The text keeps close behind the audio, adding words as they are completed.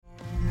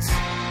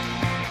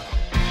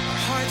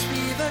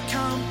the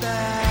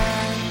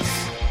compass,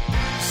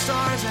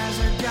 stars as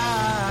our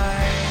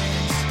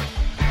guides.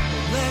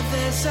 We'll live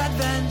this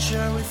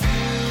adventure with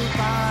you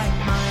by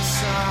my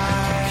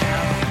side.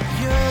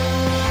 You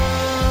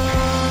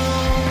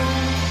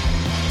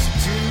to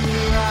do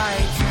the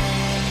right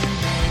thing,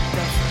 make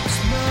the first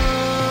move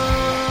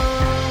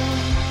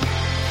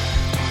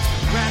towards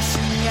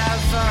progressing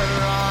ever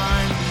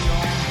on the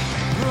only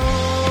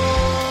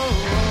road.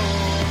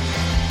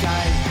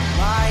 Guiding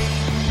light,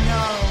 you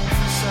know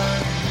for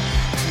certain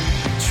to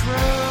be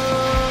true.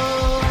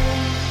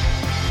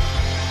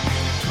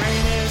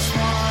 Greatest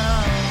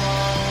one of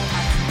all,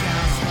 I can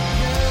count for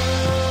you.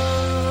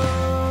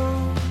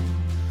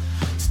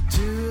 To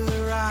do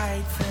the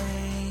right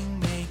thing,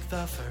 make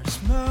the first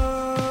move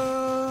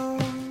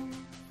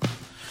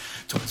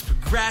towards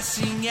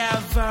progressing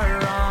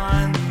ever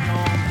on the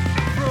only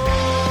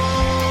road.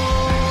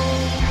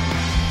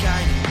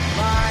 Guiding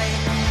light,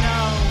 we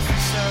know for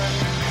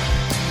certain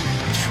to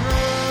be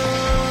true.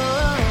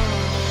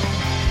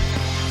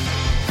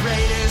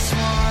 Greatest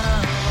one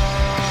of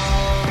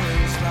all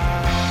is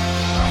love.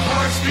 Our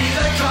hearts be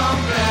the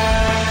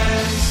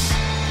compass,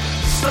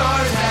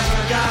 stars as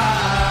our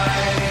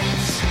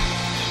guides.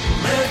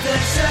 Live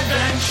this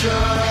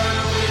adventure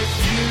with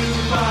you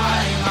by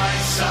my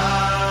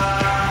side.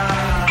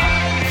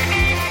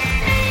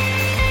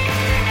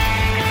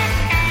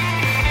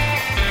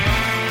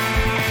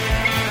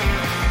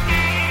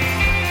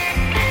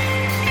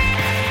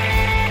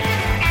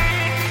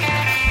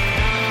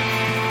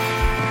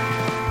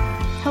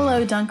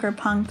 Hello, Dunker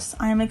Punks.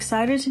 I am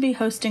excited to be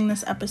hosting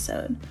this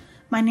episode.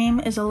 My name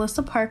is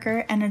Alyssa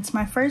Parker, and it's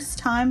my first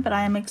time, but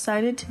I am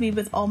excited to be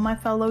with all my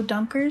fellow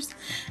Dunkers,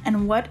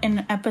 and what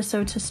an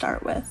episode to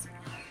start with.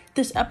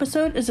 This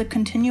episode is a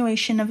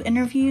continuation of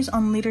interviews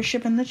on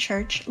leadership in the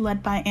church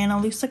led by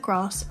Annalisa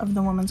Gross of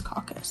the Women's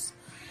Caucus.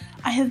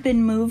 I have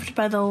been moved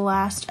by the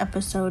last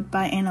episode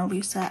by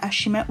Annalisa as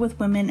she met with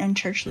women in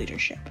church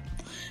leadership.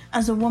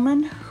 As a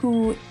woman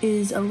who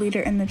is a leader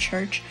in the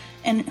church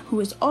and who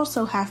is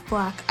also half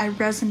Black, I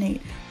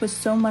resonate with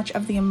so much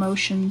of the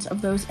emotions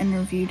of those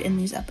interviewed in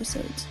these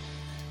episodes.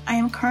 I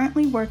am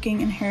currently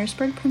working in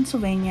Harrisburg,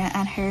 Pennsylvania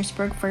at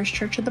Harrisburg First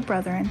Church of the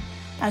Brethren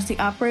as the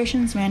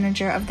operations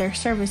manager of their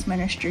service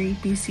ministry,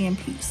 BC and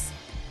Peace.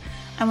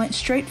 I went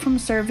straight from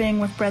serving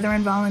with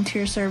Brethren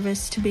Volunteer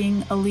Service to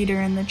being a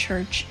leader in the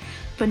church,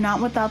 but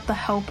not without the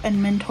help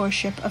and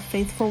mentorship of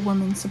faithful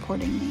women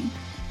supporting me.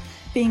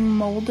 Being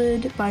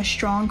molded by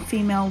strong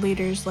female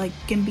leaders like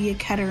Gimbia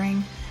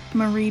Kettering,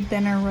 Marie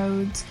Benner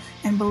Rhodes,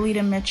 and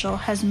Belita Mitchell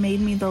has made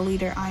me the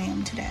leader I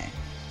am today.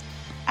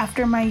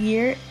 After my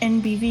year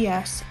in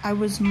BVS, I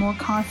was more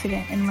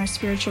confident in my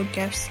spiritual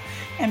gifts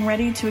and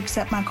ready to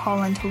accept my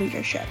call into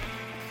leadership.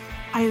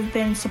 I have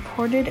been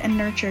supported and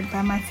nurtured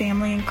by my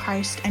family in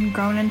Christ and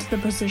grown into the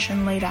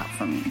position laid out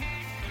for me.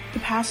 The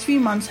past few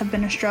months have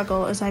been a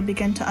struggle as I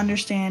begin to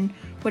understand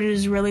what it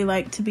is really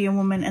like to be a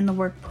woman in the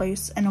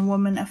workplace and a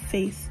woman of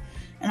faith,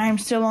 and I am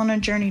still on a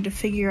journey to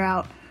figure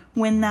out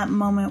when that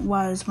moment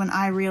was when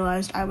I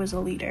realized I was a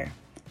leader.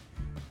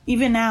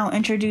 Even now,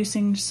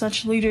 introducing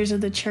such leaders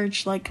of the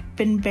church like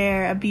Ben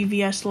Bear, a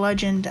BVS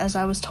legend as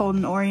I was told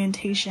in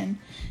orientation,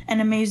 and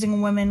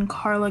amazing women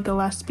Carla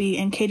Gillespie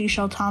and Katie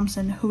Shaw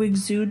Thompson who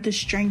exude the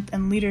strength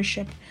and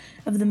leadership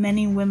of the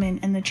many women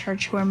in the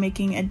church who are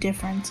making a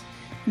difference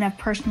and have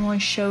personally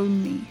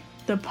shown me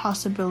the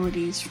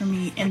possibilities for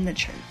me in the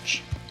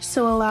church.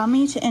 So allow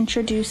me to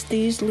introduce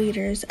these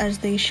leaders as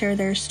they share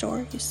their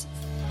stories.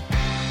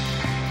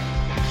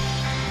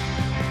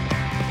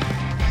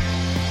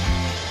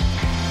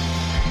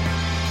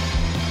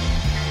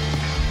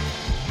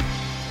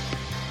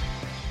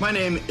 My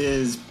name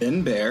is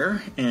Ben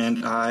Bear,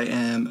 and I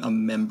am a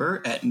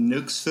member at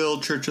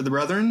Nokesville Church of the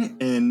Brethren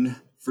in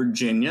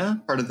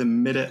Virginia, part of the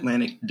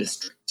Mid-Atlantic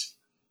District.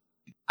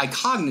 I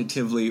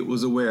cognitively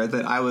was aware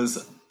that I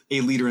was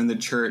a leader in the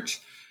church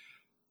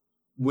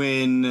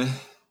when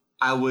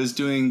I was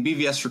doing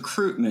BVS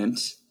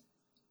recruitment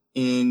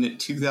in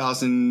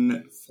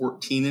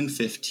 2014 and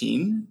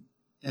 15.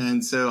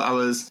 And so I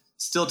was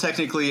still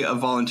technically a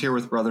volunteer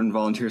with Brethren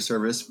Volunteer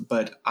Service,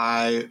 but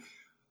I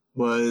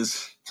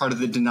was part of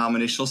the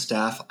denominational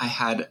staff. I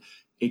had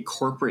a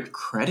corporate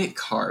credit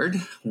card.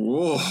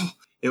 Whoa,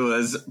 it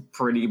was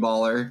pretty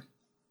baller.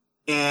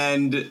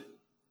 And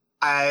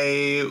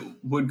I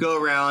would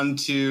go around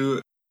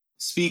to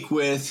speak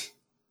with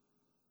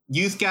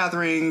youth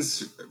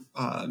gatherings,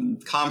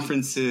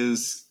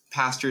 conferences,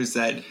 pastors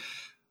that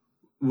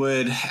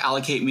would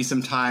allocate me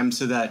some time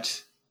so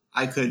that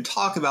I could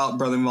talk about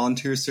Brethren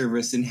Volunteer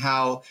Service and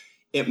how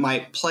it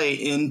might play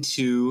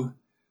into,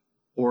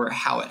 or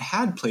how it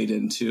had played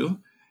into,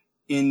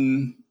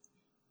 in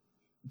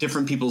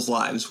different people's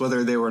lives,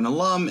 whether they were an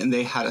alum and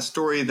they had a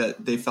story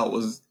that they felt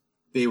was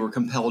they were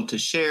compelled to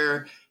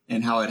share,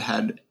 and how it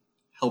had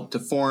helped to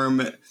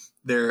form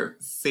their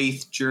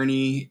faith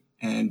journey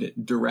and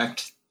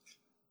direct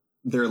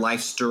their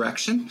life's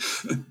direction,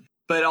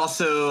 but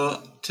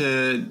also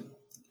to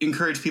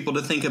encourage people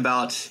to think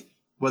about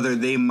whether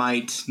they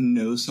might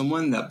know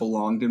someone that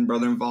belonged in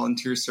Brethren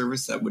Volunteer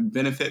Service that would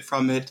benefit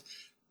from it,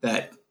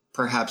 that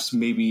perhaps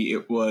maybe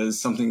it was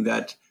something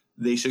that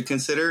they should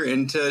consider,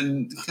 and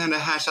to kind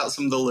of hash out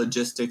some of the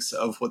logistics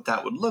of what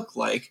that would look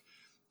like,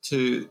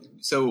 so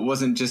it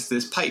wasn't just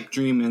this pipe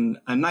dream and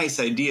a nice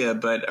idea,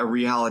 but a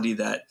reality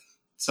that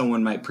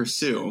someone might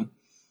pursue.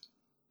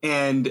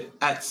 And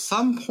at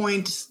some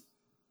point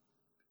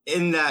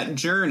in that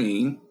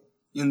journey,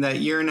 in that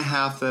year and a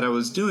half that I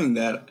was doing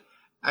that,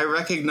 I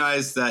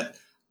recognized that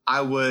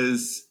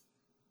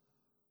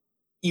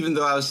even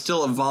though I was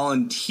still a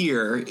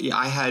volunteer,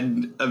 I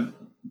had a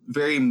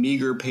very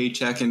meager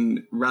paycheck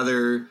and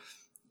rather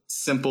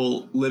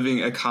simple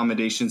living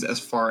accommodations, as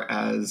far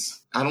as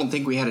I don't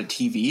think we had a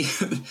TV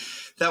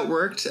that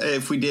worked.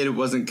 If we did, it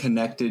wasn't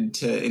connected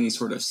to any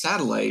sort of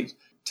satellite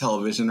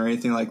television or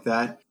anything like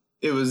that.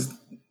 It was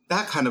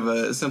that kind of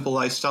a simple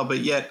lifestyle, but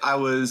yet I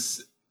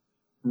was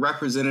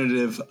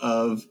representative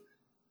of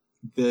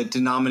the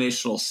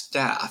denominational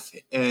staff.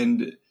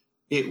 And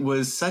it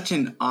was such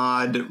an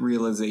odd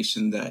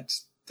realization that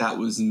that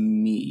was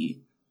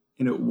me.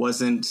 And it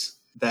wasn't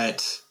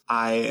that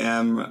I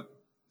am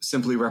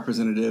simply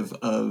representative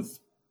of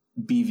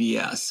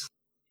BVS.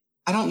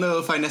 I don't know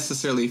if I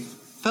necessarily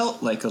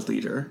felt like a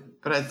leader,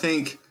 but I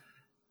think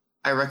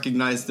I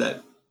recognized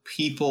that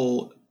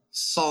people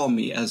saw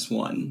me as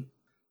one.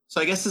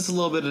 So I guess it's a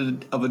little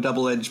bit of a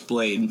double-edged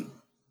blade,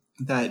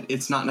 that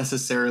it's not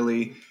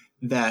necessarily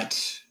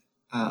that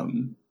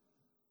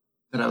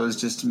that I was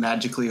just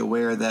magically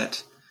aware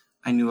that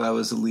I knew I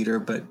was a leader,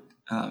 but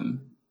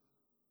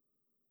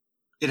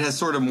it has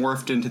sort of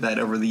morphed into that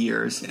over the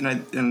years.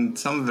 And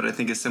some of it, I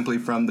think, is simply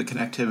from the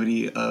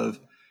connectivity of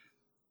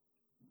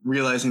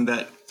realizing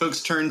that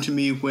folks turn to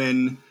me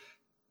when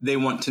they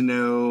want to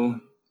know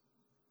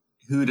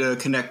who to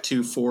connect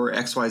to for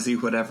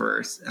XYZ,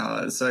 whatever.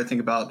 So I think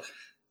about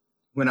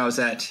when I was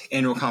at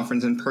annual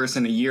conference in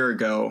person a year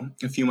ago,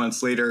 a few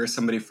months later,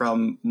 somebody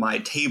from my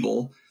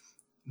table,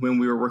 when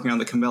we were working on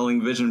the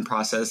compelling vision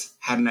process,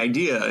 had an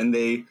idea, and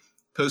they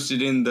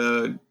posted in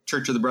the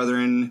Church of the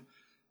Brethren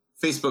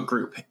Facebook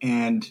group.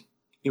 And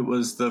it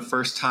was the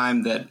first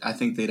time that I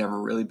think they'd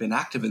ever really been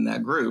active in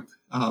that group,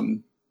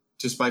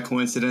 just by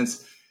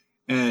coincidence.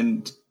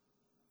 And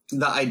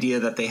the idea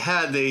that they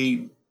had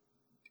the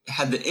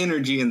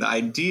energy and the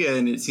idea,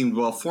 and it seemed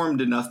well formed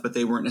enough, but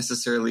they weren't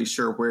necessarily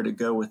sure where to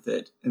go with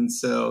it. And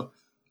so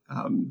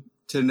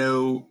to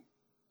know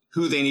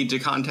who they need to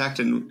contact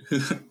and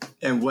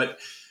and what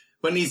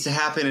needs to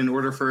happen in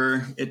order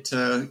for it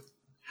to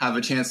have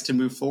a chance to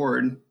move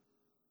forward,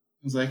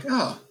 I was like,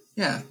 oh,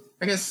 yeah,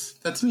 I guess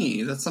that's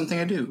me. That's something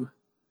I do.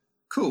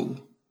 Cool.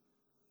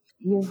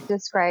 You've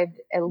described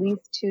at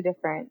least two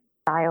different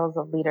styles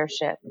of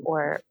leadership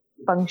or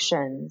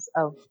functions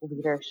of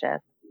leadership.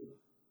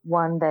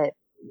 One that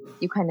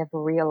you kind of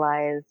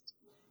realized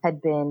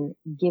had been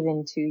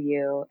given to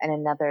you, and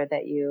another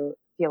that you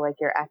feel like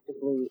you're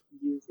actively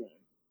using.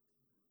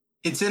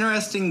 It's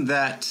interesting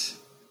that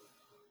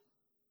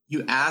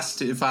you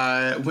asked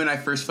when I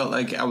first felt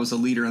like I was a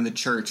leader in the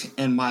church,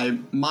 and my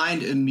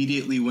mind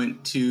immediately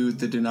went to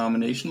the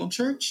denominational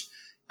church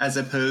as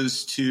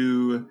opposed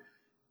to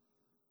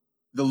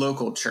the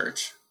local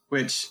church,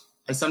 which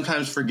I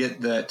sometimes forget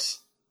that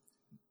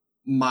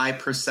my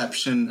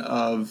perception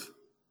of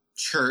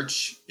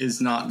church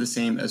is not the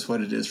same as what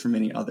it is for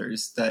many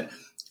others, that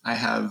I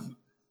have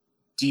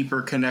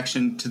deeper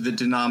connection to the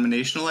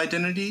denominational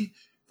identity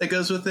that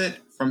goes with it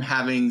from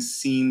having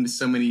seen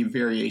so many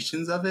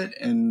variations of it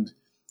and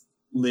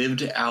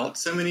lived out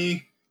so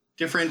many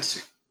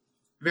different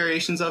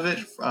variations of it,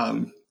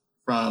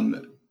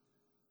 from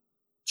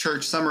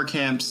church summer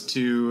camps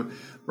to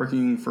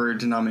working for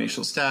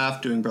denominational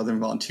staff, doing Brethren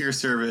Volunteer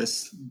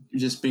Service,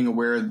 just being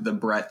aware of the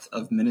breadth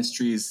of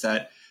ministries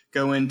that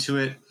go into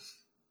it,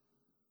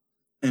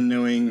 and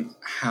knowing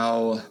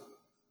how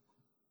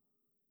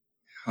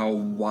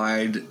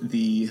wide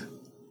the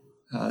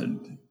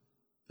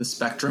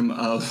spectrum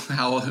of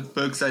how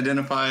folks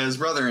identify as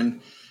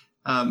brethren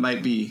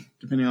might be,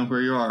 depending on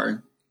where you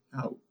are.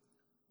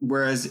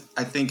 Whereas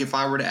I think if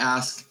I were to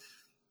ask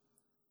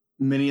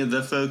many of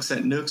the folks at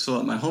Nooksville,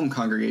 at my home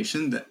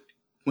congregation, that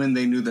when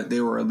they knew that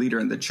they were a leader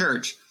in the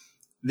church,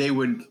 they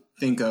would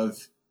think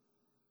of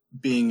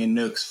being in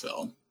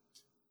Nooksville,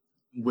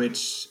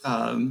 which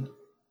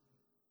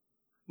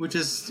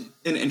is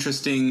an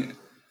interesting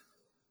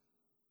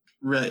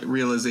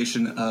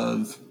realization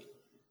of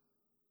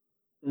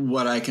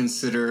what I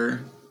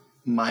consider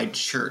my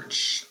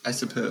church, I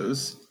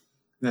suppose,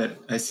 that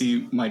I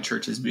see my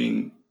church as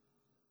being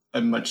a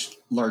much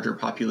larger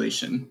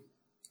population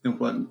than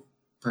what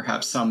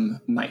perhaps some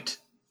might.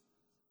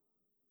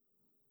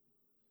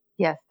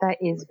 Yes, that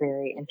is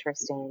very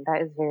interesting.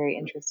 That is very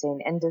interesting.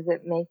 And does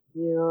it make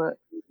you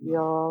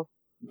feel,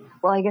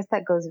 well, I guess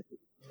that goes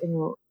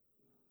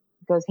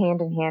hand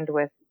in hand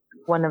with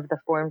one of the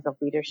forms of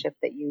leadership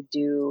that you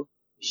do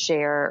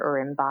share or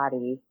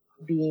embody,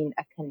 being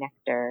a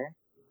connector,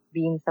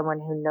 being someone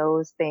who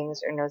knows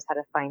things or knows how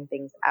to find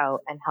things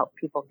out and help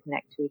people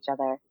connect to each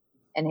other.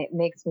 And it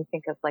makes me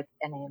think of like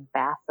an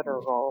ambassador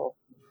role.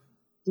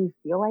 Do you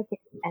feel like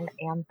an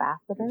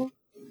ambassador?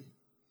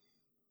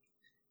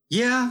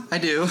 Yeah, I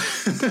do.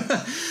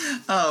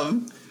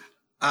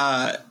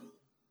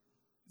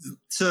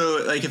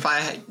 So like if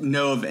I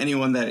know of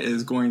anyone that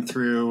is going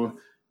through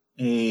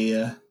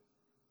a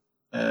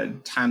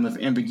time of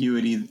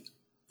ambiguity,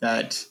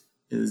 that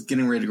is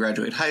getting ready to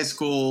graduate high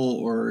school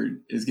or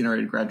is getting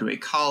ready to graduate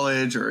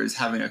college or is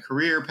having a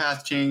career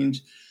path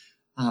change,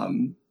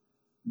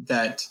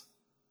 that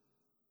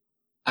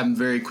I'm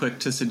very quick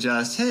to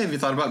suggest, hey, have you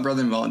thought about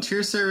Brethren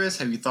Volunteer Service?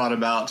 Have you thought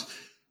about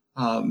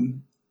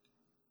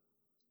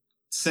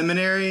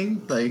seminary?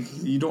 Like,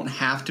 you don't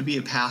have to be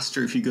a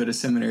pastor if you go to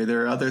seminary.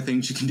 There are other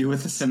things you can do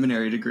with a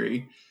seminary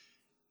degree.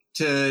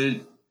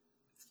 To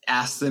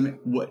ask them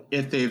what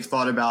if they've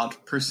thought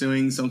about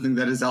pursuing something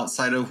that is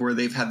outside of where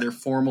they've had their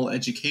formal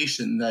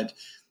education, that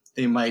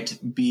they might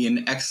be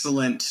an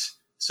excellent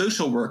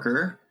social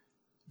worker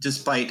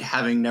despite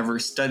having never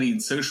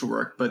studied social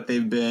work, but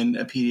they've been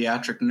a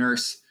pediatric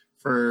nurse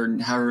for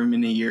however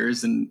many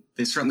years, and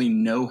they certainly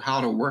know how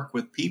to work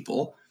with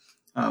people.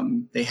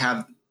 They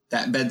have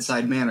that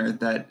bedside manner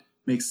that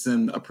makes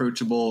them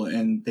approachable,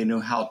 and they know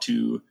how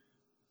to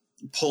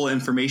pull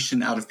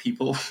information out of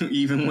people,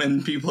 even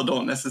when people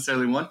don't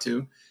necessarily want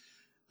to.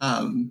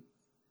 And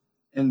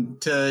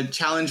to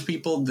challenge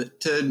people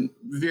to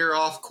veer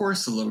off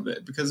course a little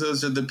bit, because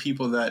those are the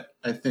people that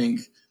I think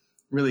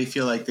really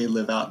feel like they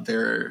live out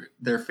their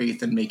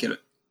faith and make it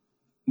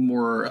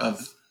more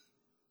of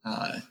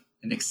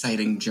an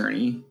exciting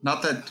journey.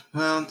 Not that,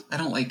 well, I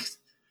don't like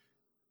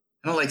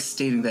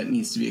stating that it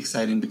needs to be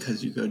exciting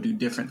because you go do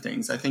different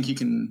things. I think you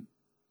can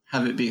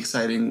have it be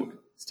exciting,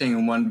 staying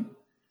in one,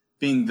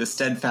 being the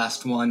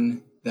steadfast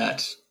one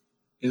that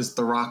is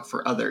the rock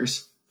for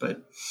others.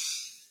 But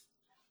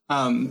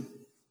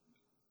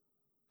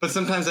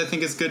sometimes I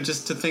think it's good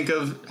just to think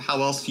of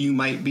how else you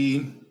might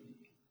be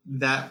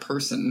that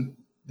person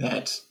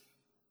that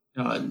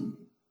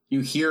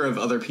you hear of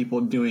other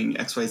people doing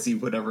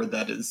XYZ, whatever,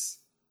 that is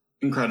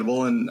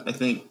incredible. And I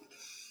think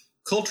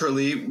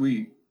culturally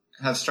we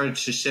have started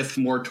to shift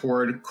more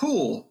toward,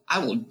 cool, I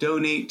will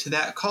donate to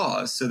that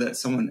cause so that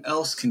someone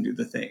else can do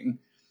the thing,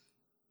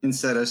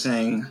 instead of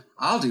saying,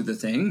 I'll do the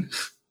thing.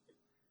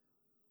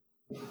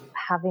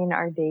 Having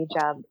our day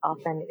job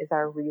often is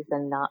our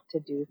reason not to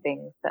do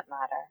things that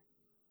matter.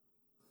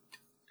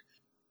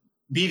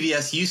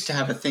 BVS used to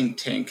have a think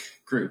tank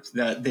group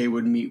that they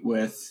would meet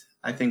with,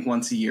 I think,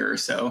 once a year or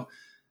so.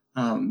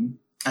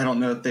 I don't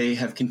know if they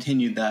have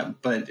continued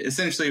that, but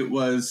essentially it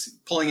was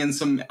pulling in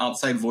some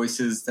outside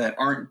voices that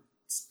aren't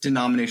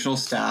denominational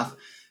staff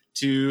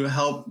to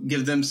help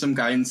give them some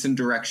guidance and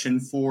direction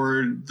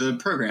for the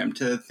program,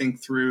 to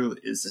think through,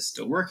 is this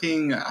still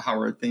working? How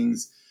are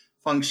things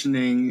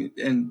functioning?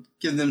 And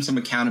give them some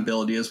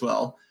accountability as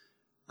well.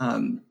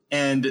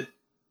 And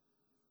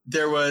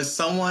there was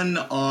someone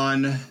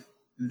on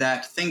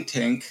that think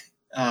tank,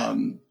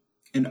 an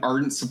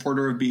ardent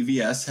supporter of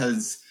BVS,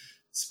 has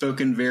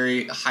spoken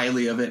very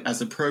highly of it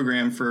as a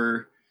program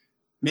for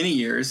many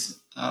years.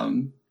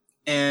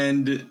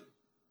 And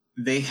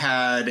they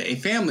had a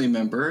family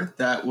member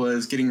that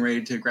was getting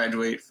ready to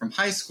graduate from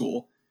high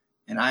school.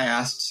 And I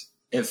asked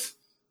if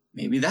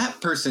maybe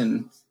that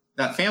person,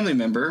 that family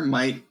member,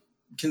 might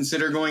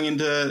consider going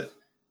into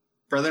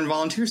Brethren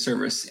Volunteer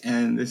Service.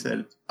 And they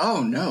said,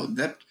 oh, no,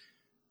 that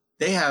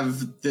they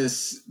have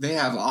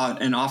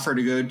an offer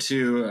to go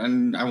to,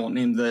 and I won't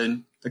name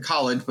the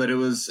college, but it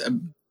was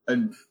a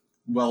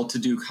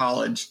well-to-do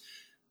college.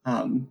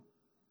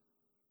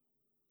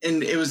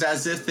 And it was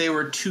as if they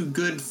were too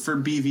good for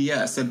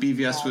BVS, that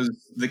BVS was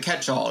the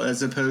catch-all,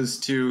 as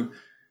opposed to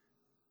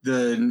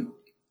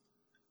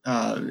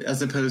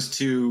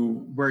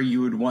where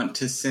you would want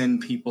to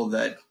send people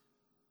that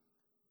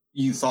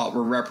you thought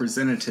were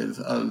representative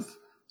of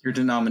your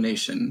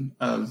denomination,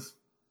 of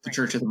the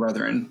Church of the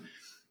Brethren.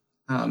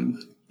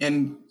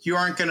 And you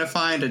aren't going to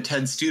find a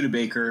Ted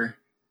Studebaker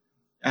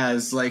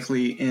as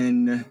likely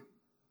in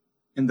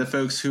the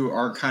folks who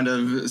are kind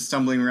of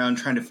stumbling around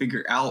trying to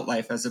figure out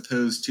life, as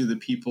opposed to the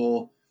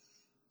people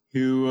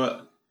who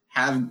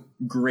have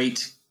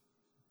great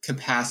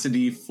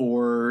capacity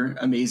for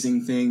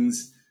amazing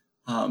things,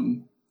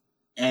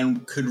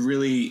 and could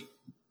really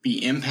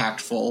be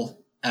impactful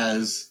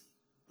as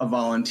a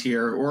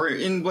volunteer or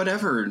in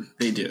whatever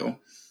they do.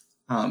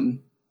 And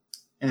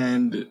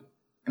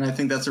I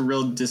think that's a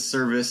real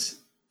disservice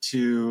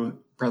to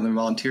Brethren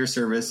Volunteer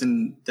Service.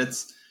 And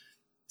that's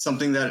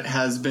something that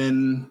has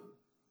been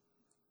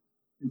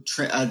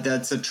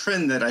that's a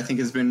trend that I think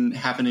has been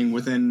happening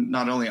within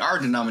not only our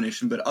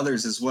denomination, but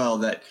others as well,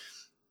 that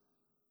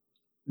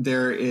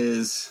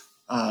there's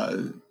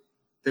a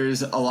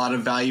lot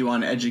of value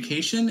on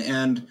education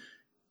and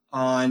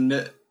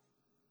on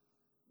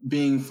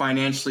being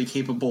financially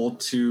capable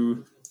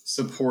to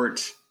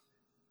support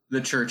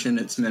the church and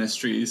its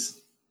ministries,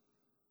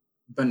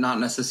 but not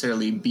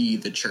necessarily be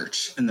the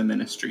church and the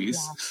ministries.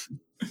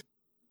 Yeah.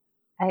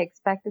 I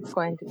expect it's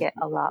going to get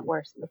a lot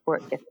worse before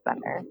it gets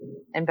better.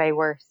 And by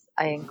worse,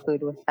 I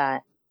include with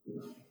that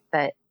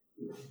that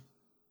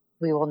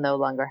we will no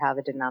longer have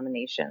a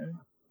denomination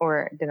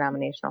or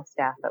denominational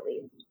staff, at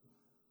least.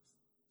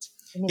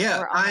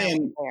 Yeah, I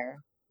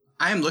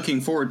am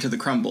looking forward to the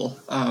crumble.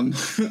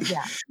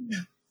 Yeah.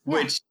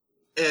 Which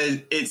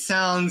it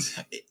sounds,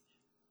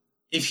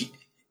 if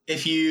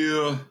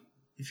you're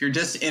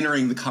just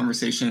entering the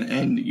conversation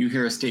and you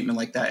hear a statement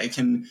like that, it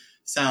can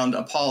sound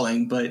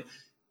appalling, but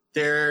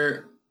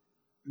there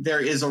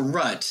is a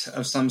rut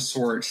of some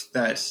sort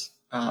that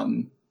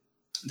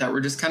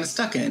we're just kind of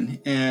stuck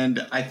in.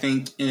 And I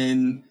think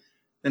in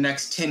the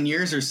next 10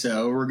 years or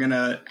so, we're going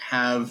to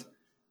have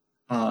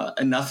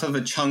enough of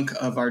a chunk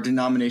of our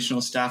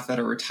denominational staff that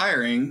are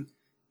retiring.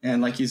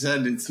 And like you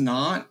said, it's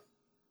not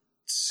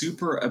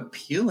super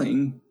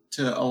appealing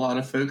to a lot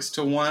of folks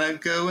to want to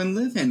go and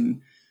live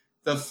in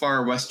the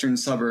far western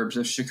suburbs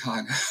of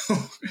Chicago.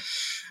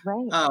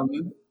 Right.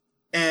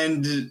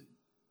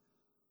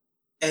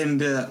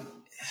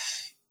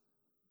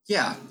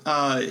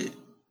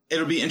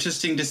 It'll be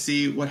interesting to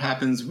see what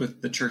happens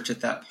with the church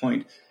at that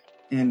point.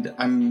 And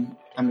I'm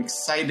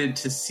excited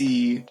to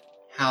see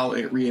how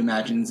it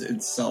reimagines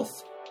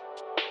itself.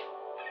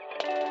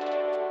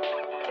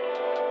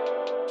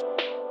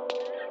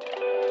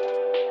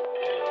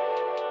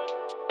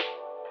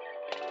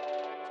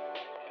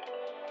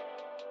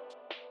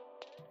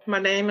 My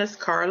name is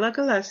Carla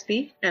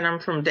Gillespie, and I'm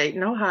from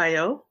Dayton,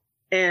 Ohio.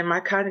 And my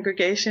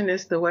congregation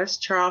is the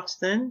West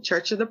Charleston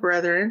Church of the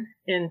Brethren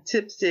in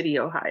Tip City,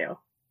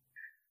 Ohio.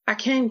 I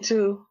came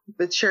to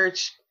the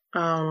church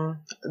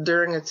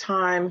during a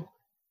time,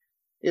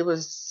 it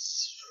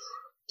was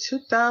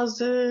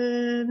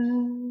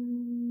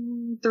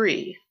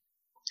 2003.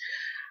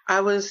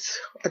 I was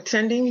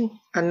attending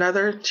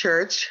another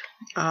church.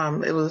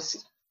 It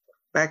was,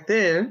 back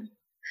then,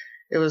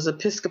 it was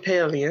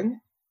Episcopalian,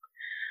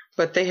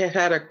 but they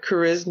had a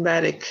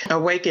charismatic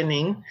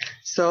awakening.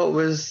 So it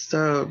was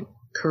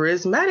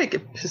charismatic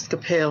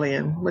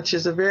Episcopalian, which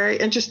is a very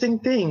interesting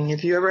thing.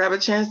 If you ever have a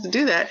chance to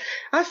do that,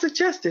 I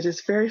suggest it.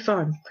 It's very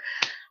fun.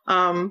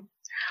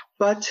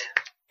 But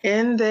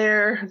in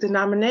their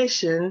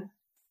denomination,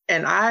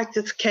 and I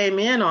just came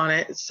in on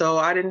it, so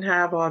I didn't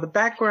have all the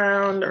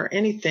background or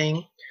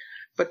anything,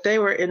 but they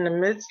were in the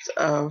midst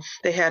of,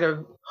 they had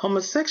a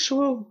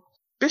homosexual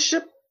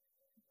bishop.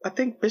 I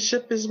think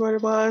bishop is what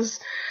it was.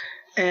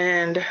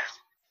 And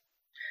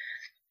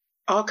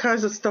all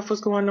kinds of stuff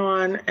was going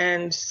on,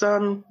 and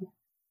some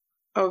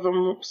of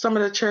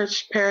the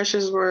church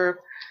parishes were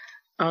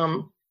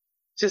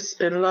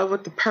just in love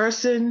with the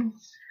person.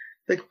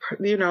 They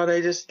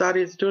just thought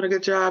he was doing a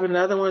good job, and the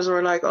other ones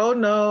were like, "Oh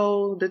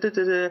no!"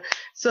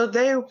 So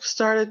they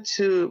started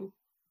to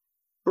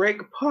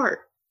break apart,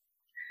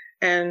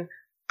 and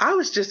I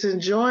was just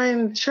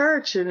enjoying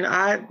church, and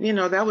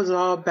that was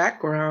all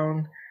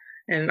background.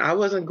 And I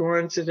wasn't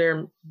going to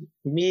their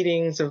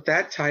meetings of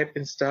that type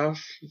and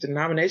stuff,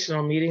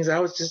 denominational meetings. I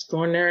was just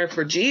going there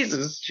for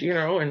Jesus,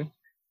 and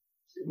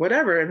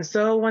whatever. And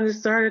so when it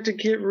started to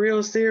get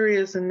real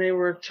serious and they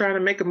were trying to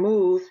make a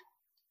move,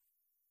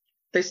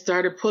 they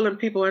started pulling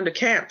people into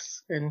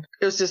camps. And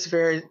it was just a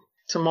very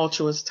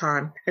tumultuous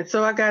time. And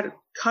so I got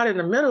caught in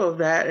the middle of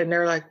that. And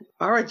they're like,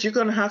 all right, you're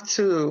going to have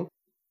to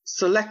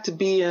select to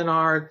be in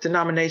our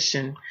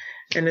denomination.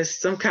 And it's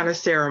some kind of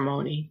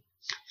ceremony.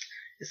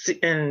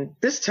 And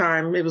this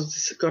time it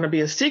was going to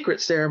be a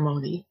secret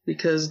ceremony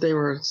because they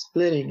were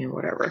splitting and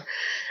whatever.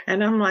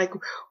 And I'm like,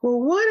 well,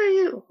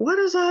 what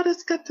is all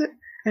this got to?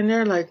 And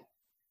they're like,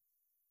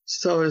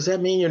 so does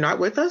that mean you're not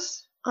with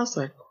us? I was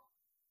like,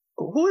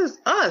 who is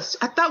us?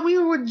 I thought we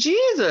were with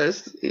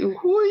Jesus.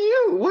 Who are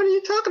you? What are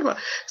you talking about?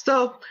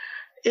 So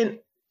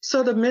the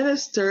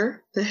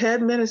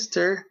head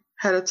minister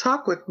had a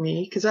talk with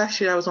me because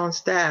actually I was on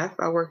staff.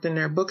 I worked in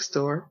their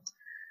bookstore.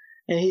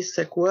 And he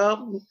said,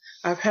 well,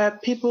 I've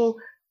had people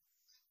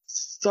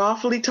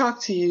softly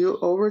talk to you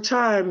over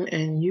time,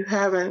 and you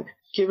haven't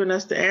given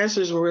us the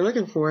answers we're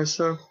looking for.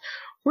 So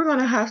we're going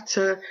to have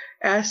to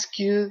ask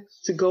you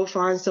to go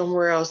find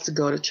somewhere else to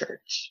go to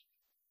church.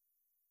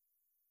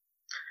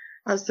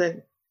 I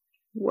said,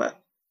 what?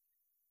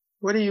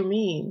 What do you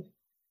mean?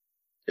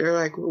 They're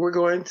like, we're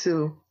going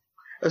to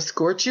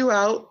escort you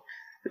out,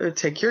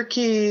 take your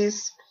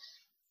keys,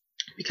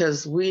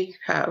 because we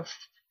have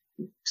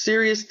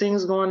serious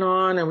things going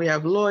on and we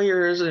have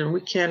lawyers and we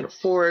can't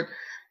afford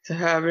to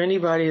have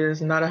anybody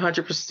that's not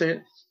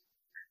 100%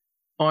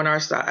 on our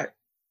side.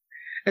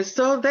 And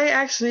so I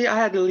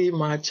had to leave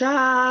my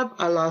job.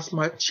 I lost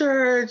my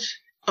church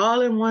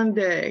all in one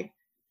day.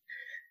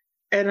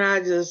 And I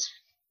just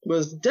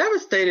was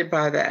devastated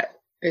by that.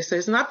 They say,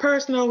 it's not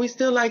personal. We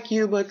still like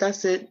you, but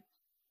that's it.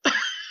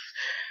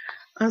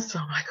 And so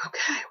I'm like,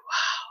 okay,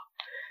 wow.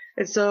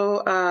 And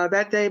so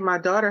that day my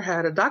daughter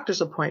had a doctor's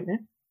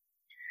appointment.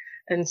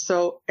 And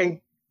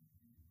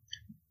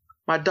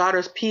my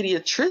daughter's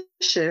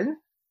pediatrician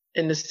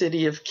in the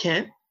city of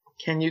Kent,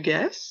 can you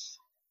guess?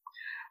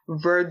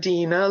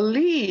 Verdina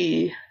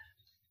Lee.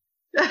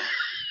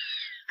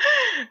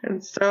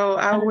 And so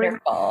I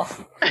went.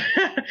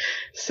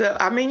 So,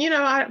 I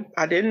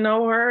didn't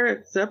know her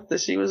except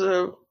that she was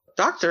a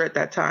doctor at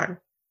that time.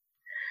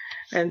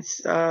 And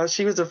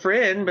she was a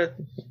friend, but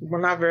we're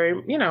not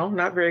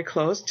very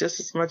close, just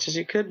as much as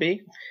you could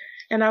be.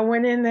 And I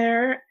went in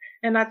there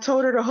and I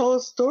told her the whole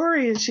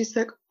story, and she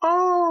said,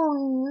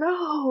 "Oh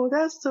no,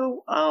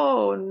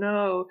 oh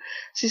no."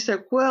 She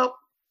said, "Well,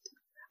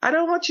 I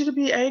don't want you to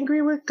be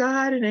angry with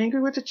God and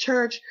angry with the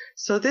church.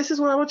 So this is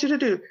what I want you to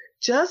do.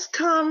 Just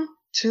come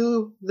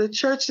to the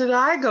church that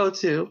I go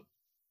to,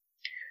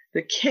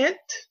 the Kent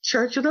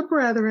Church of the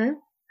Brethren,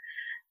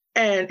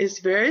 and it's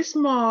very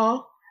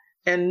small,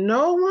 and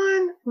no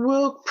one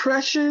will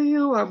pressure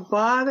you or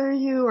bother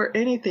you or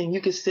anything. You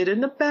can sit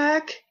in the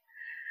back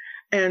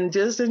and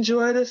just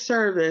enjoy the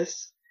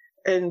service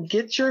and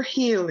get your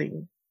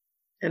healing.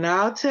 And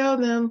I'll tell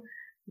them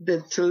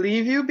to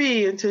leave you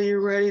be until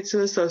you're ready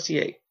to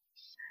associate."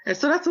 And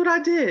so that's what I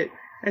did.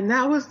 And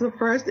that was the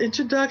first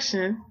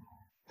introduction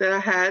that I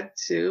had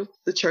to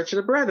the Church of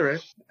the Brethren.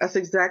 That's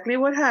exactly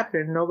what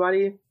happened.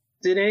 Nobody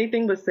did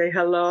anything but say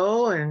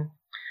hello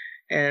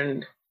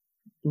and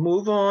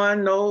move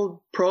on.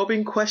 No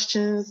probing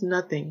questions,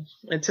 nothing,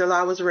 until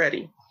I was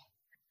ready.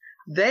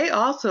 They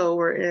also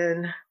were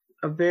in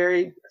a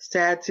very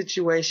sad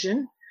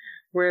situation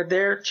where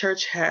their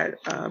church had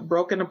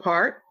broken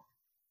apart.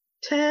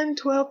 10,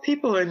 12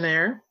 people in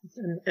there,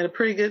 in a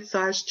pretty good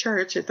sized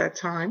church at that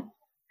time.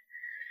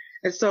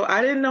 And so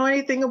I didn't know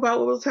anything about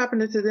what was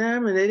happening to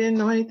them, and they didn't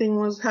know anything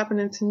was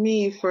happening to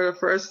me for the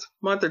first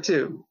month or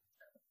two.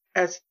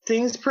 As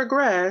things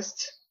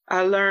progressed,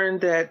 I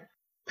learned that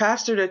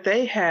pastor that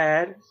they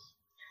had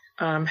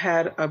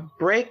a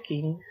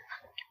breaking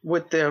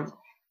with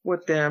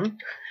them,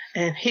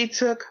 and he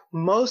took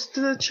most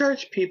of the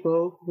church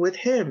people with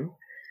him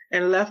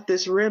and left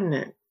this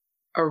remnant,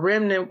 a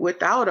remnant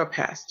without a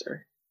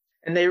pastor.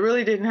 And they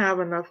really didn't have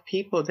enough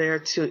people there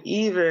to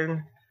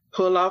even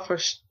pull off a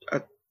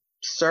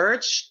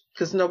search,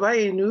 because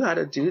nobody knew how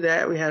to do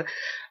that.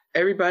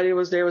 Everybody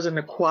was in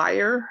the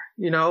choir,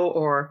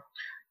 or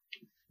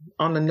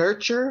on the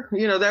nurture,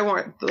 there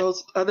weren't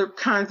those other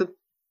kinds of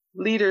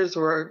leaders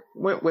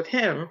went with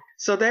him.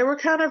 So they were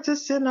kind of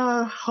just in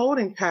a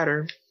holding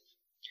pattern.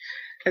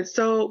 And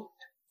so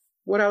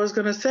what I was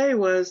going to say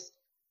was,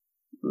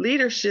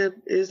 leadership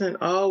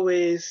isn't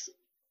always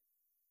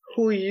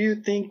who you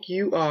think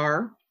you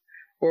are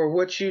or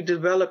what you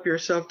develop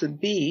yourself to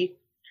be.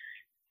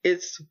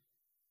 It's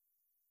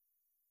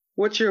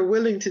what you're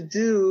willing to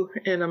do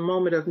in a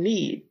moment of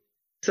need.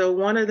 So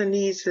one of the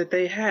needs that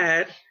they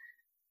had,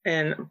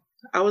 and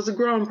I was a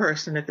grown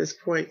person at this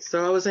point,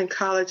 so I was in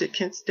college at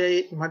Kent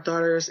State. My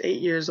daughter is 8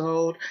 years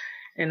old,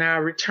 and I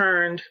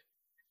returned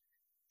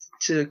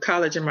to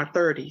college in my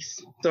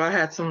 30s. So I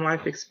had some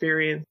life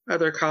experience,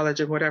 other college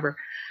and whatever.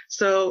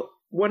 So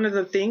one of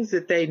the things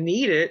that they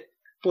needed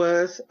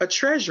was a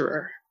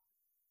treasurer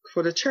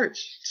for the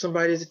church,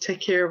 somebody to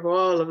take care of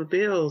all of the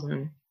bills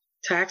and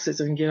taxes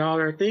and get all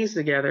their things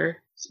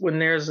together. When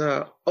there's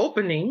a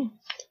opening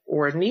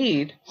or a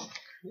need,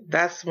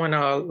 that's when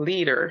a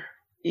leader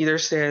either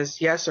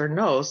says yes or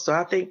no. So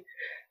I think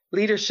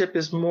leadership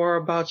is more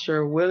about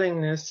your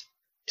willingness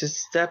to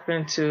step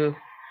into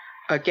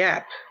a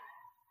gap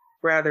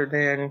rather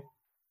than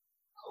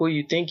who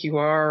you think you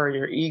are or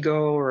your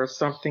ego or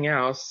something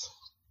else.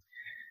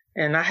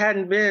 And I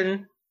had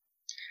been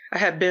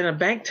a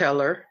bank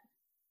teller,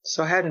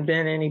 so I hadn't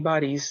been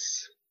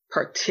anybody's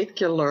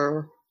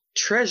particular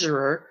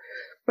treasurer,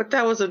 but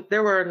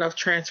there were enough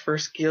transfer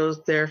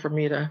skills there for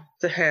me to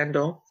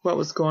handle what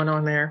was going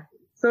on there.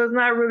 So it's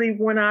not really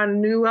when I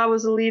knew I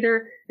was a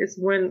leader, it's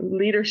when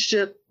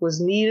leadership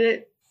was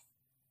needed,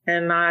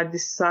 and I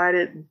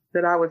decided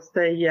that I would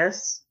say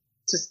yes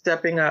to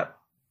stepping up.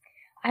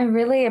 I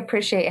really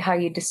appreciate how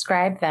you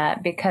describe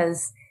that,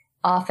 because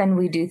often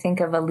we do think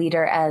of a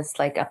leader as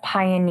like a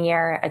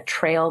pioneer, a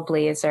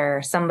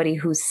trailblazer, somebody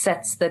who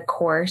sets the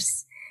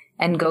course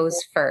and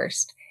goes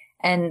first.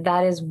 And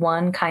that is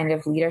one kind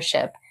of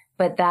leadership,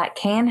 but that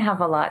can have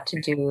a lot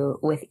to do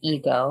with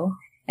ego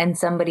and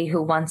somebody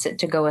who wants it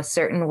to go a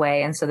certain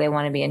way. And so they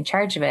want to be in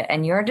charge of it.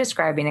 And you're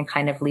describing a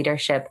kind of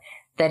leadership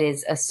that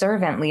is a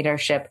servant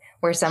leadership,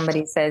 where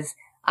somebody says,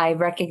 I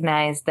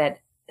recognize that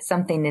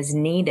something is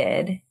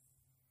needed,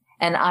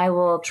 and I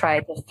will try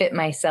to fit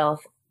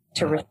myself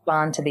to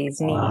respond to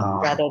these needs,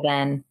 rather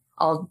than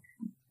I'll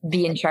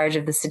be in charge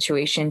of the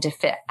situation to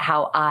fit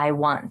how I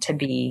want to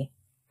be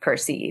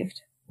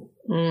perceived.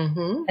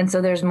 Mm-hmm. And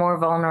so there's more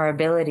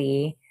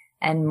vulnerability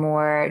and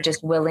more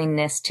just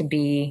willingness to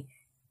be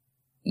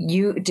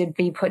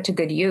put to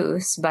good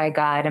use by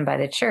God and by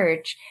the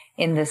church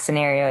in the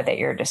scenario that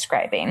you're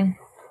describing.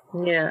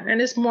 Yeah.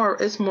 And it's more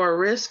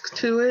risk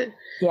to it.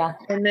 Yeah.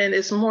 And then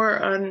it's more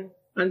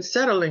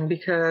unsettling,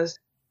 because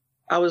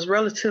I was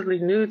relatively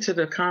new to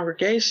the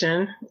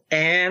congregation,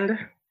 and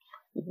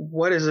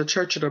what is a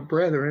Church of the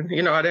Brethren?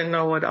 I didn't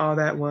know what all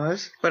that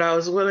was, but I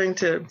was willing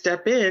to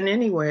step in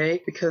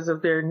anyway because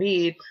of their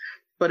need.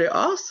 But it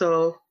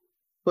also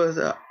was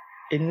an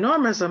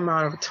enormous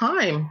amount of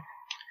time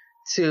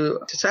to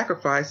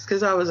sacrifice,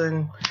 because I was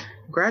in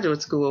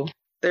graduate school.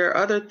 There are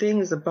other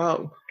things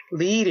about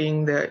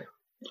leading that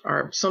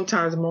are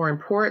sometimes more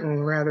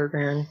important rather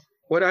than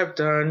what I've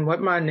done,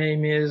 what my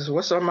name is,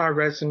 what's on my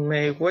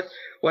resume, what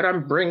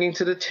I'm bringing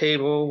to the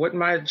table, what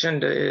my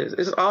agenda is.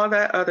 It's all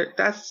that other,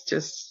 that's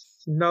just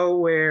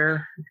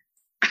nowhere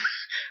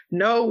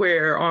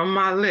on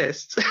my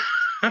list.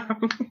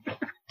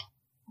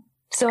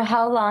 So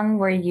how long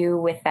were you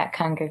with that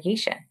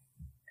congregation?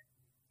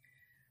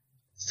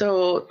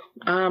 So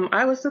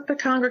I was at the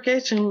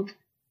congregation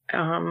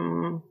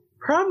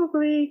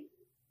probably,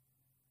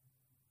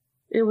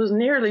 it was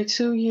nearly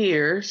 2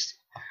 years.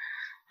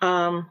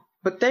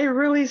 But they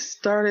really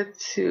started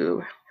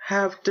to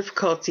have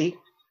difficulty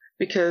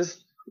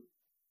because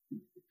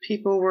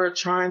people were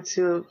trying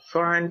to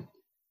find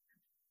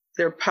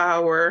their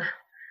power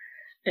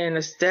and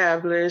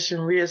establish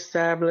and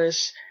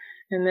reestablish.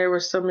 And there were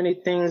so many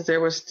things that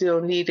were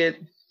still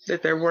needed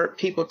that there weren't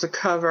people to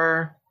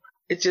cover.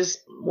 It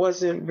just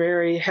wasn't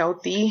very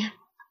healthy.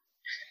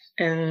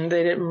 And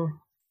they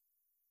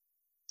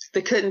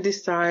couldn't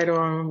decide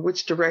on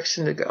which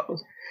direction to go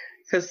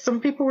because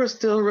some people were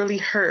still really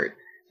hurt.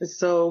 And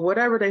so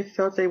whatever they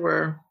felt, they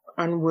were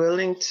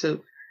unwilling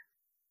to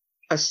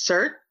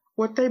assert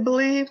what they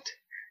believed.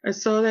 And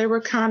so they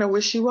were kind of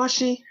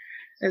wishy-washy.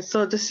 And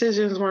so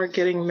decisions weren't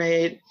getting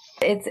made.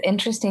 It's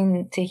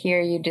interesting to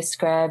hear you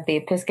describe the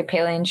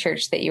Episcopalian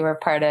church that you were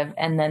part of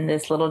and then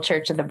this little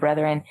Church of the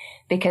Brethren,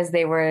 because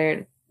they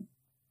were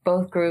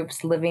both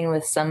groups living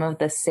with some of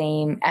the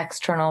same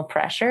external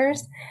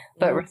pressures,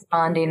 but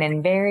responding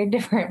in very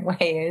different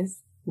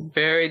ways.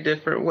 Very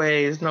different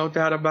ways, no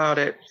doubt about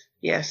it.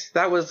 Yes,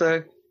 that was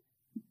a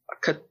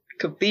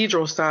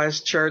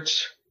cathedral-sized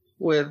church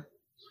with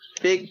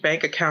big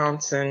bank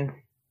accounts and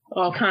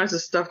all kinds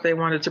of stuff they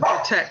wanted to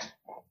protect.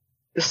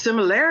 The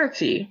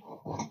similarity,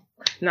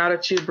 now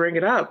that you bring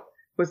it up,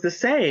 was the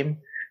same.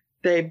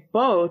 They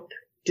both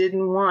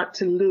didn't want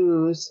to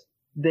lose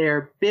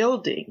their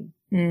building.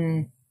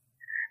 And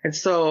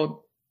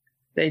so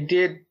they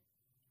did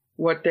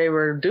what they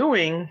were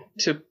doing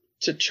to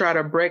try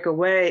to break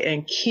away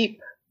and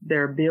keep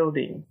their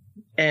building.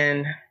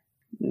 And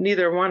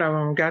neither one of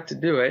them got to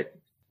do it.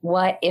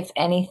 What, if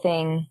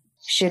anything,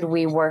 should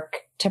we work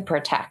to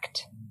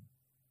protect?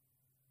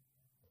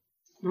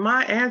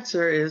 My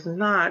answer is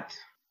not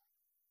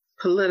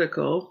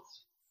political,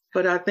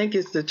 but I think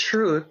it's the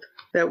truth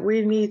that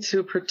we need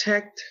to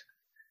protect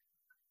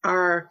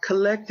our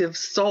collective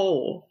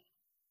soul.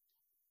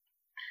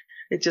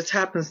 It just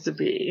happens to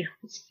be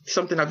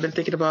something I've been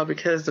thinking about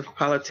because of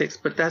politics,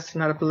 but that's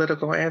not a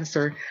political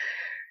answer.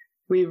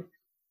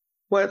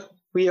 What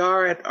we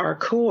are at our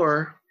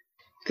core,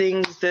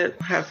 things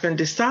that have been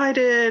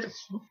decided,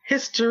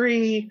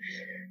 history,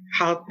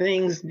 how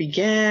things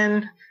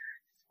began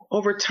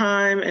over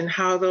time, and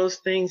how those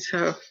things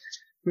have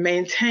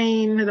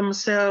maintained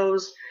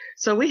themselves.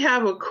 So we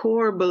have a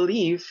core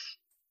belief,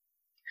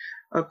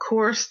 a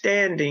core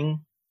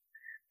standing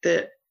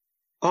that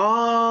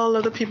all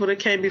of the people that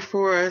came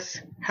before us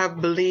have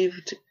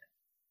believed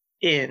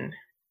in.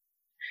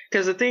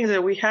 Because the things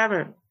that we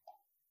haven't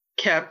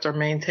kept or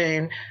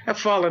maintained have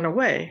fallen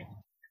away.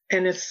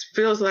 And it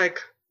feels like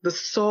the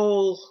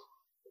soul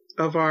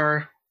of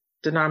our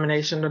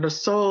denomination or the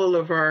soul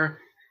of our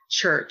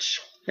church,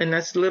 and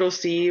that's little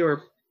c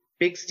or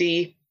big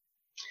C.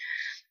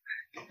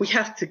 We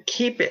have to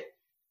keep it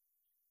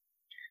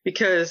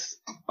because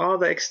all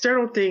the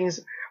external things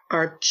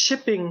are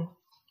chipping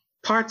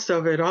parts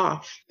of it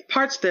off.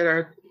 Parts that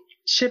are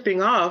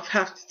chipping off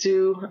have to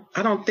do,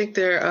 I don't think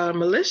they're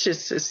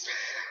malicious.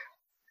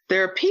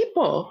 They're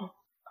people.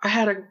 I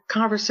had a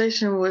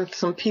conversation with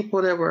some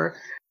people that were,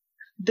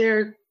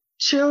 their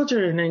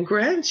children and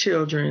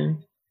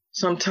grandchildren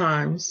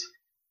sometimes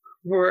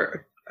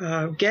were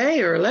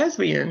gay or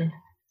lesbian,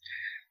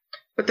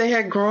 but they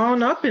had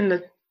grown up in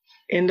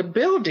the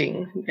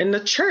building, in the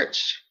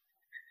church.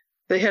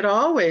 They had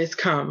always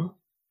come,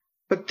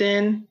 but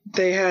then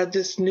they had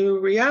this new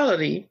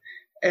reality,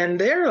 and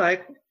they're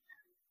like,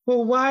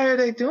 well, why are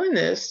they doing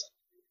this?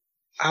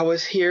 I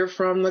was here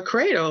from the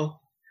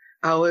cradle.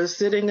 I was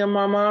sitting in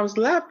my mom's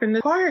lap in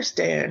the choir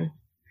stand.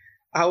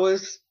 I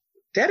was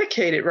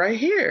dedicated right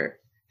here.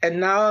 And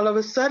now all of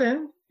a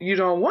sudden, you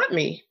don't want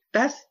me.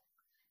 That's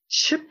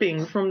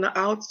chipping from the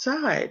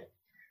outside.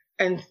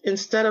 And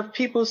instead of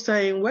people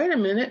saying, wait a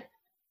minute,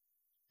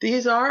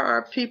 these are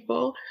our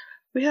people,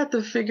 we have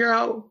to figure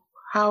out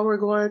how we're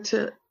going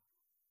to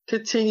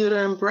continue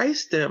to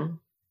embrace them,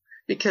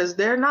 because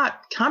they're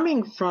not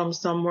coming from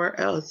somewhere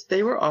else.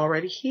 They were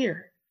already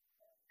here.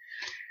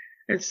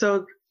 And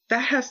so that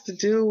has to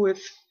do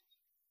with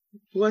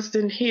what's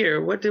in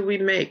here. What did we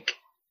make?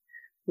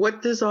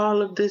 What does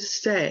all of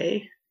this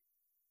say?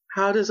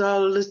 How does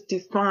all of this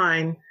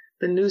define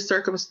the new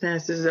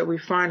circumstances that we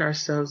find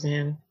ourselves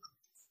in,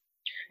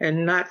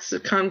 and not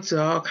succumb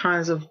to all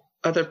kinds of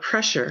other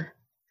pressure?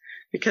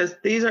 Because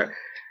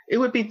it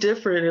would be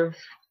different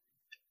if,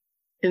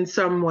 in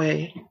some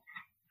way,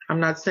 I'm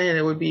not saying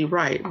it would be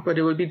right, but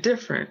it would be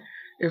different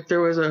if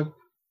there was a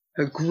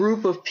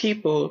group of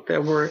people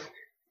that were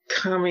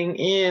coming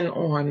in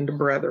on the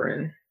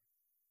brethren.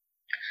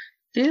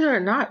 These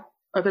are not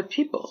other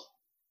people.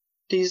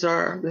 These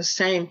are the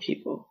same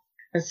people.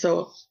 And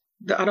so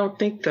I don't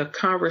think the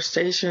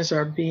conversations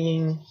are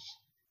being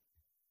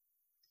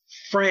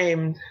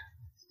framed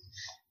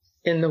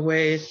in the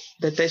way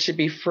that they should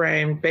be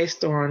framed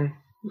based on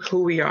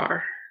who we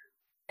are.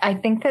 I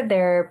think that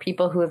there are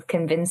people who have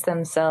convinced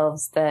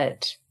themselves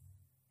that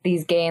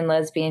these gay and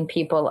lesbian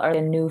people are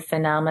a new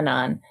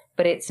phenomenon,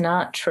 but it's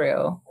not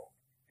true.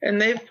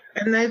 And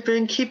they've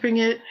been keeping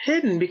it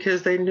hidden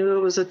because they knew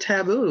it was a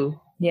taboo.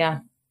 Yeah.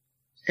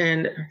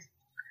 And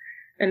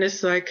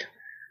it's like,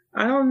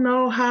 I don't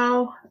know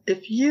how,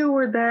 if you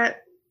were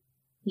that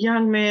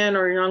young man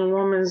or young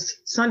woman's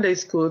Sunday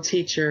school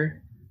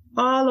teacher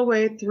all the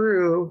way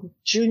through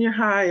junior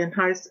high and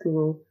high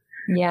school,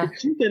 yeah,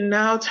 that you can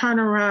now turn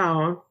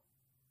around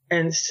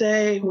and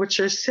say what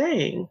you're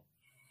saying,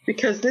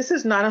 because this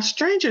is not a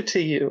stranger to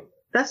you.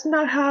 That's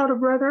not how the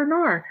brethren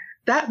are.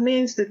 That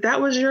means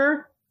that was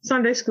your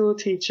Sunday school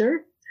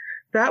teacher.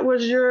 That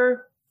was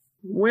your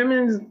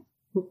women's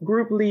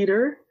group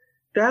leader.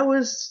 That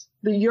was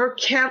your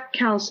camp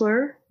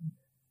counselor.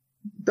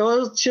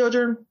 Those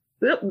children,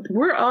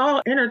 we're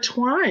all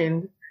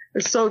intertwined.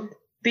 So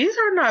these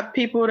are not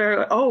people that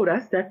are, oh,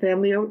 that's that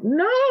family.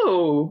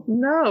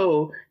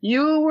 No.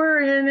 You were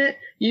in it.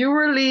 You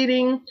were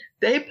leading.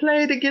 They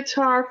played the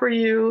guitar for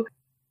you.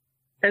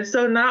 And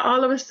so now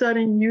all of a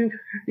sudden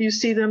you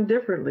see them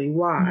differently.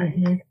 Why?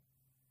 Mm-hmm.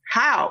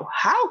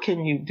 How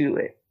can you do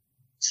it?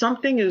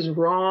 Something is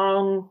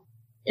wrong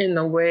in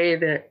the way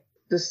that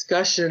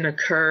discussion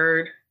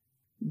occurred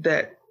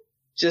that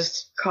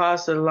just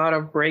caused a lot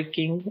of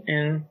breaking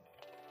and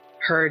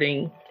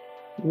hurting,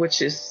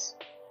 which is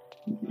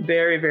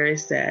very, very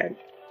sad.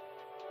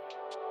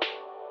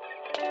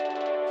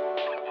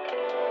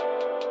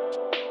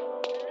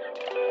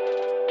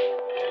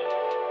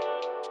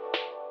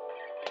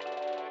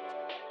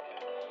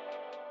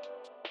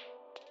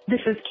 This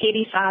is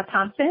Katie Shaw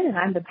Thompson, and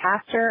I'm the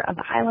pastor of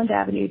the Highland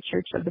Avenue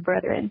Church of the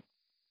Brethren.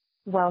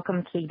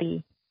 Welcome,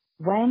 Katie.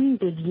 When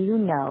did you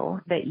know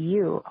that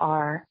you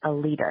are a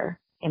leader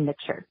in the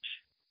church?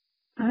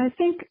 I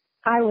think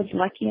I was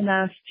lucky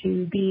enough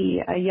to be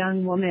a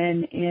young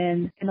woman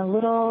in a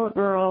little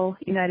rural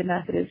United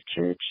Methodist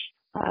church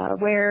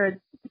where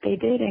they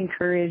did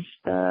encourage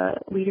the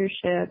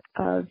leadership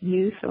of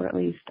youth, or at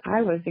least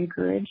I was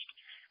encouraged.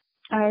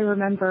 I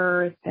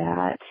remember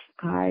that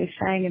I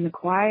sang in the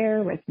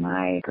choir with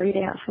my great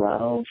aunt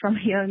Flo from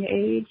a young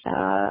age.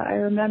 I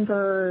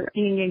remember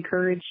being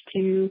encouraged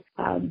to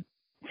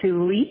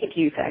lead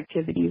youth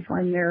activities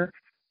when there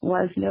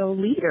was no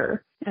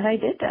leader, and I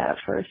did that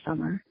for a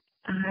summer.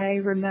 I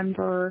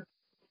remember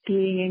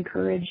being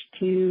encouraged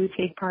to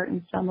take part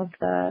in some of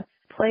the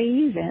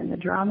plays and the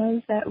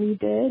dramas that we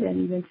did,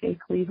 and even take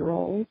lead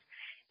roles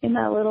in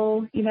that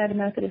little United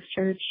Methodist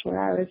church where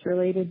I was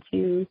related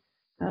to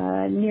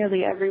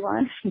nearly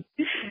everyone.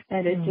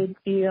 And it did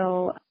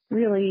feel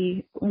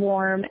really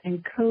warm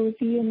and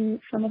cozy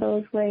in some of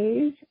those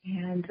ways,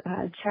 and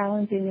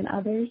challenging in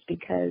others,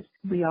 because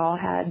we all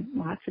had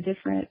lots of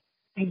different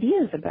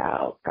ideas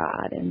about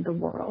God and the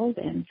world,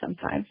 and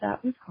sometimes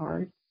that was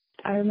hard.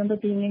 I remember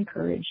being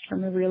encouraged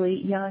from a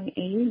really young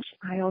age.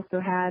 I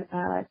also had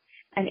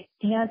an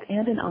aunt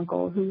and an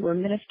uncle who were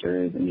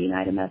ministers in the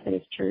United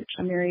Methodist Church,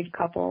 a married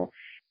couple.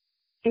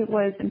 It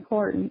was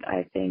important,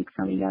 I think,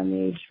 from a young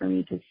age for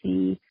me to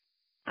see.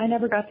 I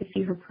never got to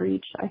see her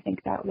preach. I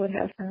think that would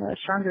have a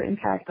stronger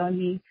impact on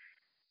me.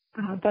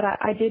 But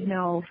I did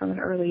know from an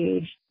early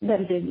age that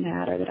it didn't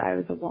matter that I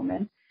was a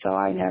woman. So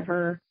I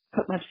never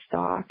put much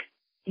stock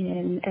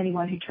in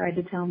anyone who tried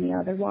to tell me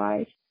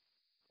otherwise,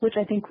 which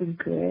I think was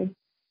good,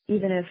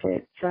 even if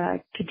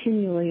it's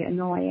continually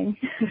annoying.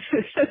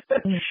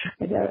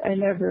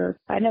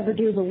 I never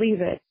do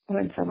believe it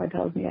when someone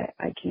tells me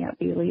I can't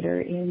be a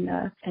leader in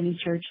any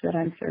church that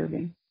I'm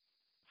serving.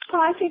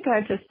 Well, I think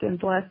I've just been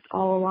blessed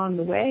all along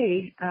the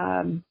way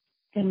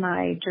in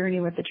my journey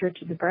with the Church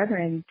of the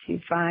Brethren to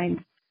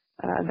find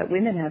that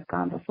women have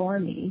gone before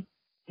me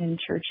in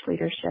church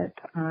leadership,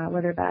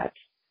 whether that's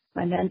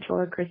my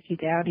mentor, Christy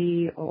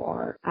Dowdy,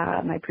 or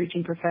my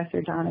preaching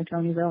professor, Donna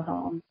Tony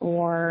Wilhelm,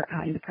 or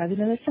the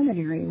president of the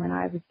seminary when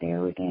I was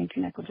there with Ann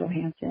Knekel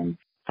Johansson.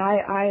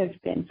 I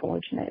have been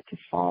fortunate to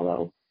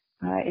follow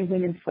in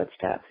women's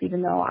footsteps,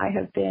 even though I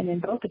have been in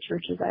both the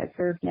churches I've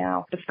served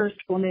now, the first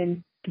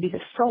woman to be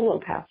the solo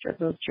pastor of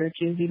those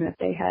churches, even if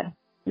they had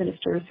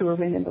ministers who were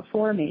women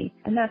before me.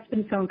 And that's been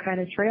its own kind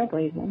of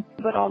trailblazing.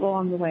 But all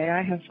along the way,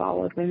 I have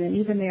followed women,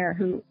 even there,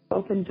 who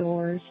opened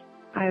doors.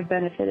 I have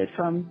benefited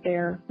from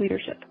their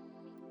leadership.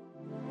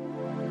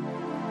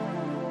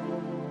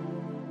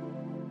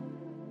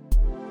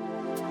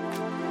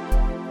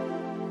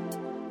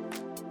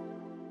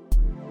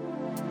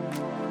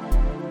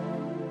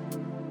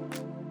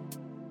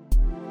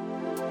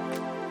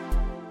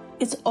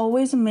 It's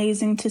always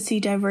amazing to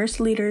see diverse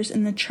leaders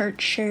in the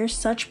church share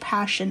such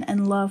passion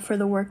and love for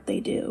the work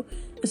they do,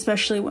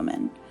 especially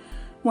women.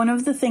 One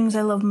of the things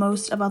I love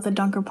most about the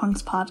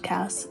Dunkerpunks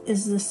podcast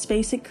is the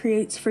space it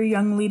creates for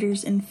young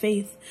leaders in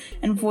faith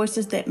and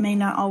voices that may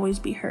not always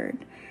be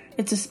heard,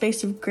 It's a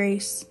space of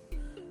grace.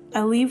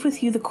 I leave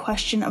with you the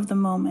question of the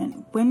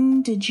moment.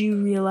 When did you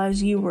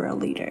realize you were a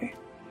leader?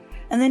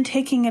 And then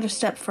taking it a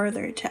step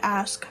further to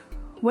ask,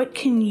 what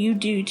can you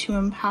do to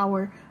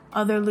empower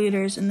other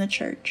leaders in the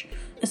church,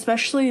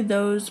 especially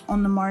those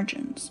on the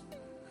margins?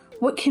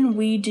 What can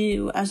we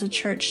do as a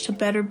church to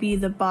better be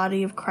the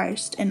body of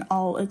Christ in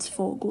all its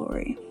full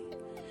glory?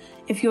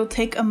 If you'll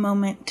take a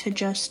moment to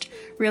just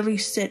really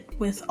sit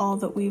with all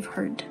that we've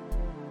heard.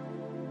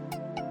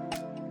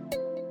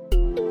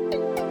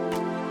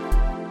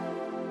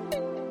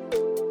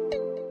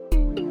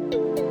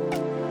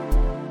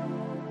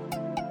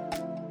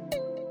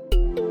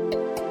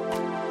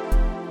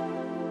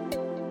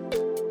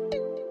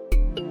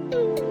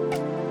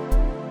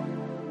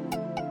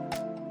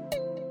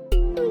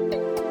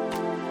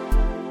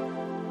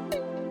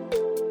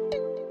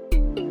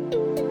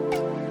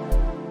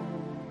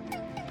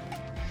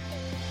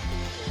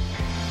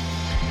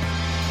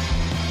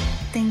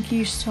 Thank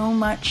you so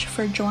much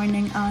for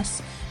joining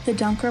us. The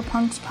Dunker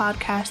Punks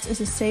podcast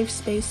is a safe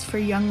space for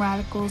young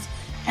radicals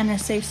and a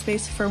safe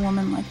space for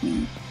women like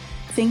me.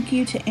 Thank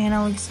you to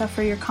Annalisa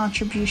for your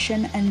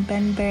contribution, and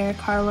Ben Bear,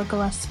 Carla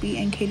Gillespie,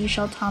 and Katie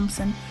Shell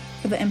Thompson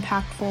for the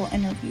impactful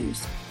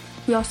interviews.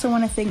 We also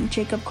want to thank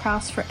Jacob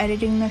Krause for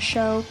editing the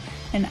show,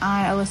 and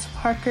I, Alyssa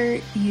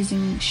Parker,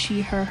 using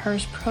she, her,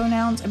 hers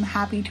pronouns, am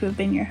happy to have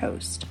been your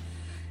host.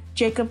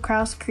 Jacob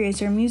Krause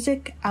creates our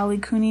music, Ali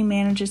Cooney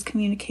manages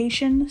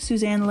communication,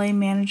 Suzanne Lay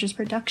manages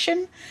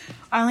production,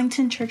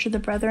 Arlington Church of the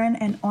Brethren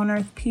and On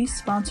Earth Peace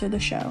sponsor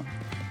the show.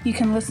 You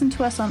can listen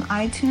to us on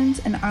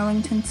iTunes and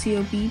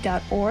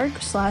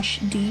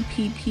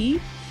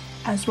arlingtoncob.org/DPP,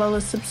 as well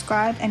as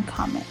subscribe and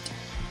comment.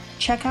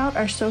 Check out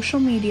our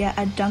social media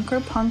at Dunker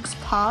Punks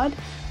Pod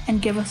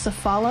and give us a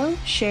follow,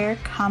 share,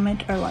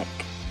 comment, or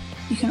like.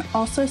 You can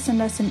also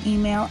send us an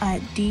email at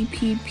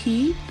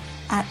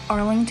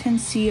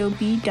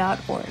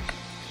dpp@arlingtoncob.org.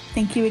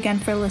 Thank you again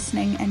for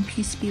listening, and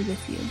peace be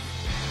with you.